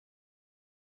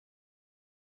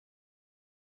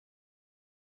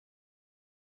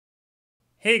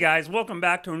Hey guys, welcome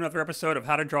back to another episode of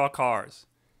How to Draw Cars.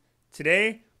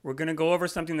 Today, we're going to go over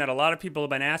something that a lot of people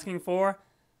have been asking for,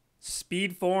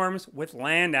 speed forms with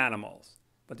land animals.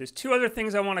 But there's two other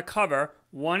things I want to cover.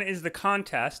 One is the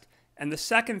contest, and the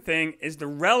second thing is the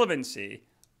relevancy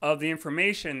of the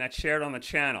information that's shared on the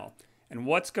channel and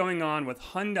what's going on with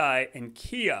Hyundai and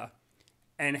Kia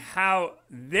and how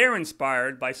they're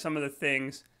inspired by some of the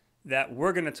things that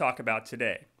we're going to talk about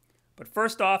today. But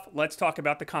first off, let's talk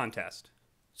about the contest.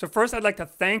 So first, I'd like to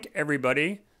thank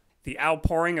everybody. The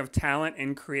outpouring of talent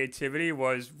and creativity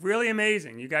was really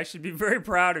amazing. You guys should be very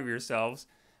proud of yourselves.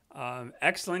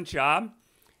 Excellent job.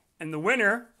 And the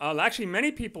winner, actually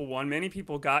many people won. Many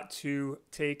people got to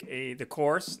take the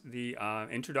course, the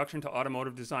Introduction to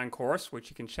Automotive Design course, which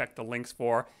you can check the links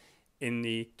for in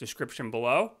the description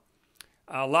below.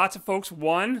 Lots of folks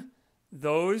won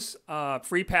those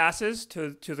free passes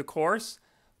to the course.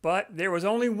 But there was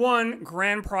only one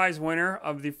grand prize winner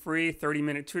of the free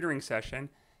 30-minute tutoring session,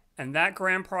 and that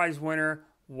grand prize winner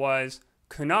was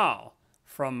Kunal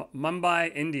from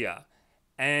Mumbai, India.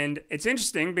 And it's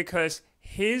interesting because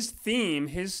his theme,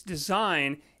 his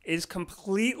design, is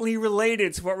completely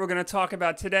related to what we're going to talk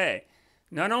about today.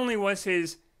 Not only was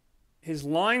his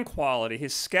line quality,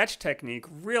 his sketch technique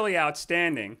really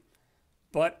outstanding,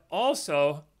 but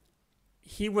also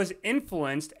he was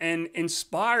influenced and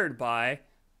inspired by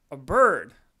a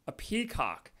bird, a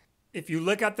peacock. If you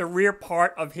look at the rear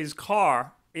part of his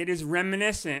car, it is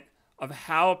reminiscent of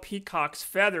how peacocks'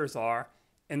 feathers are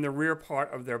in the rear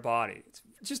part of their body. It's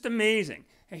just amazing.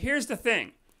 And here's the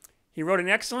thing. He wrote an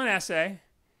excellent essay.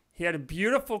 He had a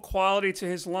beautiful quality to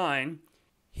his line.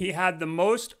 He had the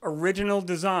most original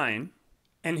design.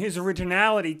 And his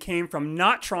originality came from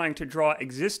not trying to draw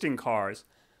existing cars,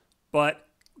 but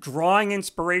drawing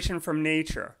inspiration from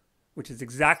nature, which is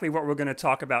exactly what we're going to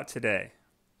talk about today.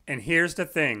 And here's the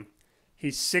thing.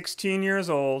 He's 16 years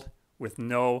old with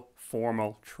no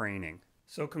formal training.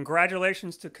 So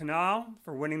congratulations to Kunal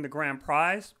for winning the grand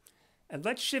prize. And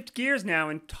let's shift gears now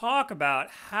and talk about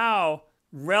how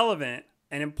relevant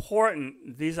and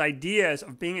important these ideas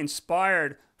of being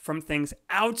inspired from things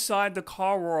outside the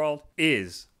car world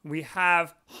is. We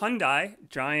have Hyundai,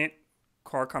 giant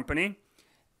car company,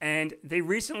 and they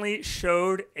recently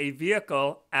showed a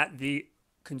vehicle at the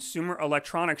Consumer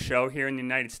Electronics Show here in the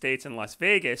United States in Las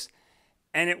Vegas.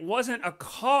 And it wasn't a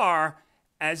car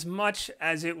as much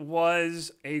as it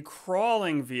was a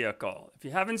crawling vehicle. If you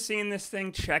haven't seen this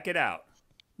thing, check it out.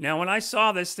 Now, when I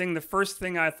saw this thing, the first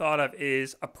thing I thought of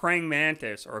is a praying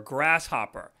mantis or a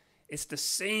grasshopper. It's the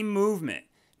same movement.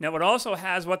 Now, it also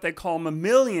has what they call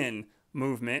mammalian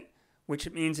movement, which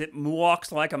means it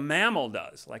walks like a mammal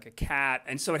does, like a cat.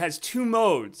 And so it has two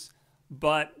modes,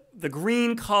 but the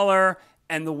green color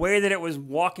and the way that it was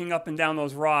walking up and down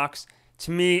those rocks,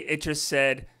 to me, it just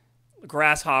said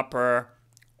grasshopper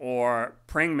or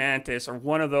praying mantis or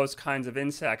one of those kinds of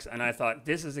insects. And I thought,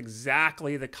 this is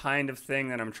exactly the kind of thing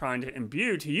that I'm trying to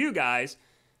imbue to you guys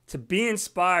to be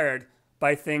inspired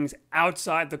by things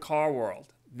outside the car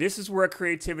world. This is where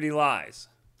creativity lies.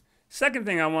 Second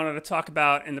thing I wanted to talk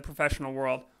about in the professional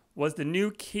world was the new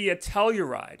Kia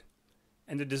Telluride.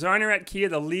 And the designer at Kia,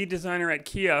 the lead designer at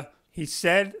Kia, he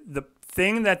said the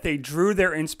thing that they drew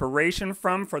their inspiration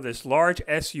from for this large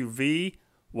SUV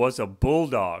was a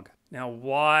bulldog. Now,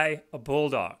 why a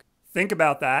bulldog? Think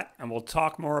about that, and we'll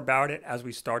talk more about it as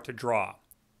we start to draw.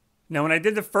 Now, when I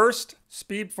did the first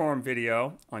speed form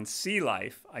video on Sea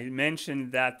Life, I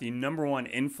mentioned that the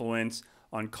 #1 influence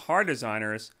on car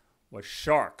designers was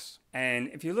sharks. And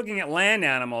if you're looking at land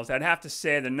animals, I'd have to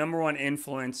say the #1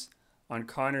 influence on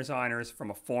car designers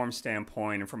from a form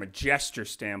standpoint and from a gesture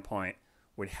standpoint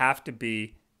would have to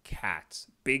be cats,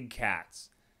 big cats.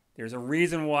 There's a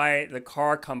reason why the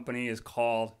car company is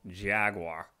called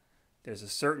Jaguar. There's a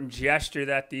certain gesture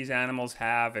that these animals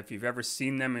have. If you've ever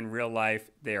seen them in real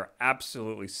life, they are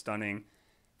absolutely stunning.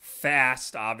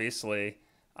 Fast, obviously.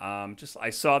 I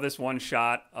saw this one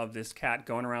shot of this cat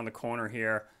going around the corner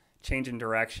here, changing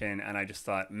direction, and I just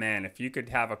thought, man, if you could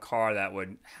have a car that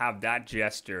would have that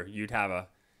gesture, you'd have a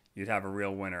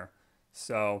real winner.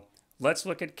 So let's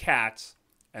look at cats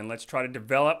and let's try to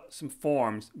develop some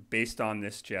forms based on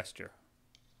this gesture.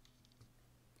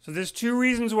 So there's two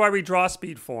reasons why we draw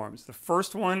speed forms. The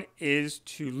first one is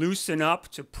to loosen up,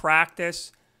 to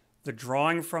practice the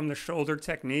drawing from the shoulder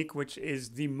technique, which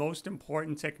is the most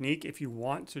important technique if you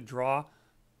want to draw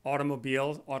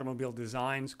automobile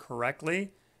designs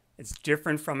correctly. It's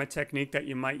different from a technique that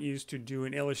you might use to do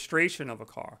an illustration of a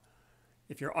car.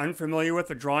 If you're unfamiliar with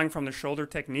the drawing from the shoulder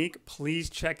technique, please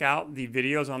check out the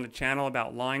videos on the channel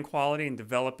about line quality and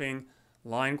developing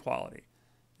line quality.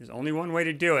 There's only one way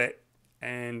to do it,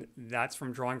 and that's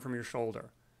from drawing from your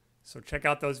shoulder. So check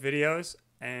out those videos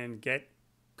and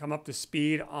come up to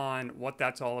speed on what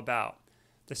that's all about.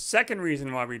 The second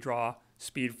reason why we draw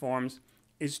speed forms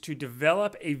is to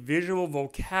develop a visual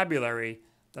vocabulary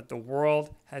that the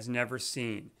world has never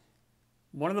seen.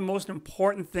 One of the most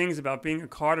important things about being a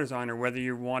car designer, whether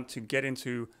you want to get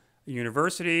into a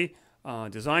university,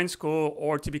 design school,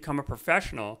 or to become a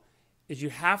professional, is you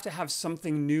have to have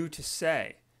something new to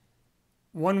say.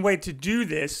 One way to do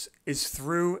this is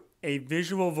through a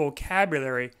visual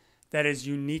vocabulary that is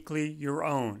uniquely your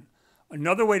own.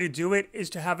 Another way to do it is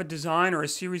to have a design or a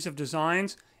series of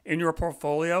designs in your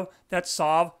portfolio that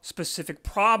solve specific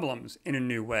problems in a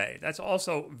new way. That's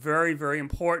also very, very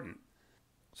important.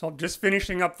 So I'm just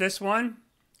finishing up this one,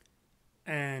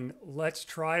 and let's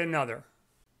try another.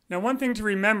 Now, one thing to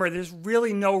remember, there's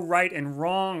really no right and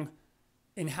wrong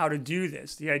in how to do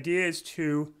this. The idea is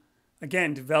to,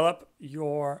 again, develop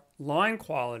your line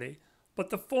quality, but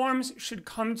the forms should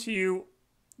come to you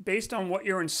based on what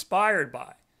you're inspired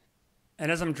by.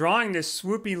 And as I'm drawing this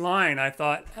swoopy line, I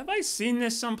thought, have I seen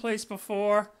this someplace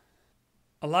before?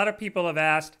 A lot of people have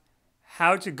asked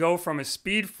how to go from a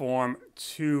speed form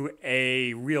to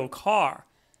a real car.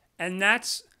 And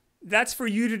that's for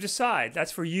you to decide.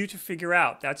 That's for you to figure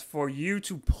out. That's for you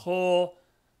to pull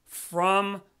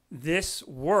from this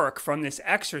work, from this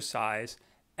exercise,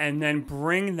 and then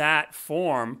bring that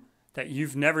form that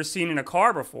you've never seen in a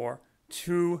car before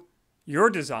to your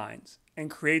designs and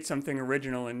create something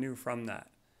original and new from that.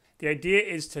 The idea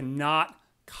is to not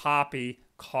copy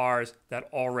cars that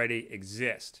already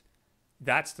exist.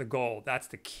 That's the goal. That's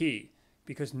the key.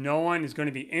 Because no one is going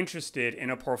to be interested in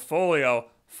a portfolio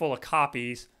full of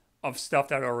copies of stuff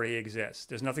that already exists.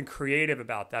 There's nothing creative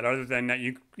about that other than that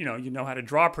you know how to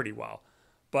draw pretty well.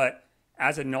 But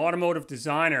as an automotive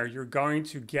designer, you're going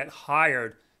to get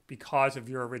hired because of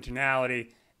your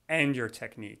originality and your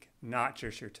technique, not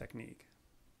just your technique.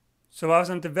 So as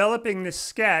I'm developing this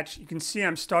sketch, you can see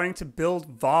I'm starting to build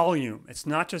volume. It's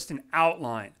not just an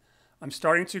outline. I'm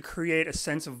starting to create a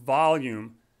sense of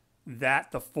volume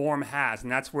that the form has,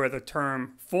 and that's where the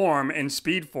term form and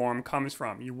speed form comes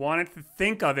from. You want to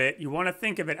think of it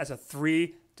as a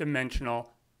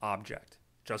three-dimensional object,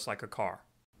 just like a car.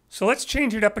 So let's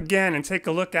change it up again and take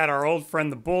a look at our old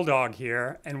friend the bulldog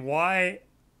here and why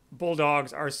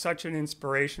bulldogs are such an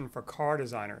inspiration for car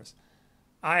designers.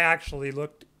 I actually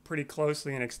looked pretty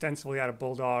closely and extensively at a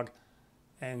bulldog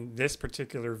and this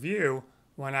particular view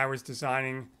when I was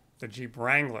designing the Jeep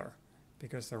Wrangler,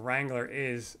 because the Wrangler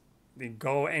is the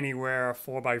go anywhere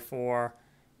 4x4,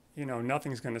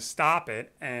 nothing's going to stop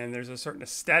it, and there's a certain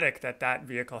aesthetic that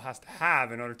vehicle has to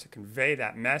have in order to convey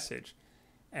that message.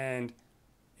 And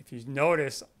if you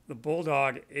notice, the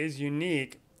bulldog is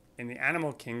unique in the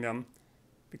animal kingdom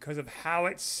because of how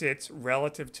it sits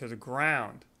relative to the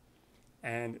ground.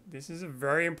 And this is a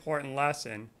very important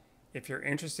lesson if you're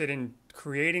interested in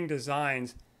creating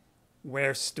designs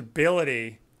where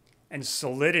stability and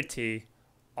solidity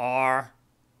are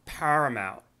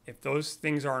paramount. If those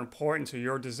things are important to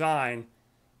your design,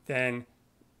 then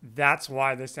that's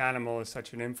why this animal is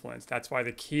such an influence. That's why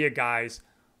the Kia guys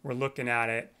were looking at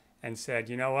it and said,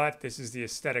 you know what, this is the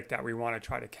aesthetic that we want to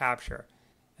try to capture.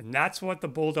 And that's what the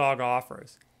bulldog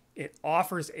offers. It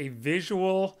offers a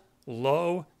visual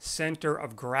low center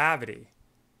of gravity.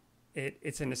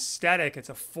 It's an aesthetic, it's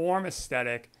a form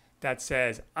aesthetic that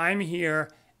says, I'm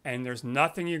here and there's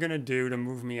nothing you're going to do to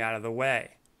move me out of the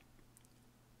way.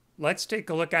 Let's take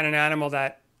a look at an animal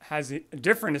that has a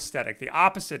different aesthetic, the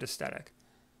opposite aesthetic,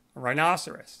 a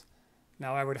rhinoceros.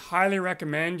 Now, I would highly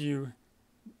recommend you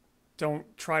don't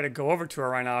try to go over to a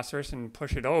rhinoceros and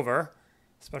push it over,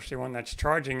 especially one that's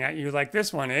charging at you like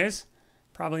this one is.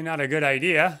 Probably not a good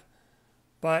idea.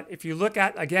 But if you look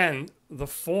at, again, the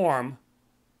form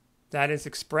that is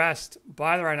expressed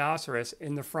by the rhinoceros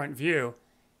in the front view,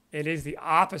 it is the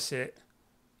opposite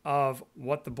of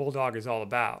what the bulldog is all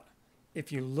about.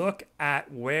 If you look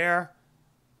at where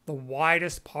the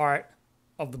widest part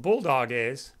of the bulldog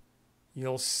is,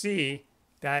 you'll see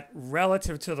that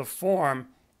relative to the form,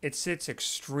 it sits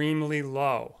extremely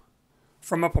low.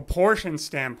 From a proportion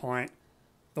standpoint,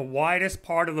 the widest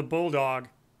part of the bulldog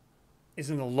is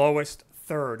in the lowest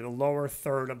third, the lower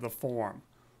third of the form,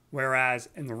 whereas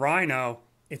in the rhino,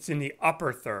 it's in the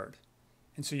upper third.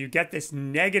 And so you get this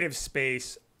negative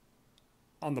space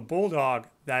on the bulldog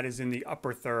that is in the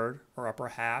upper third or upper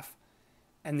half,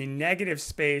 and the negative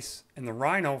space in the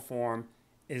rhino form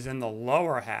is in the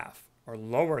lower half or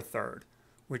lower third,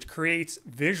 which creates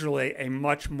visually a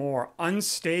much more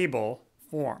unstable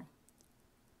form.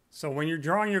 So when you're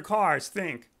drawing your cars,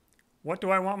 think, What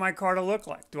do I want my car to look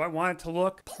like? Do I want it to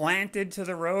look planted to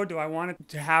the road? Do I want it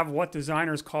to have what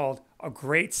designers called a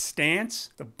great stance?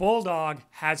 The Bulldog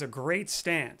has a great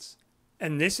stance.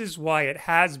 And this is why it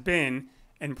has been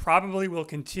and probably will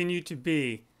continue to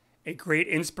be a great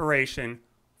inspiration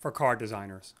for car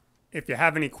designers. If you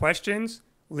have any questions,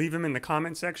 leave them in the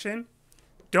comment section.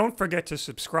 Don't forget to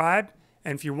subscribe.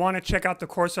 And if you want to check out the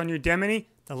course on Udemy,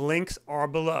 the links are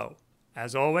below.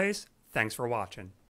 As always, thanks for watching.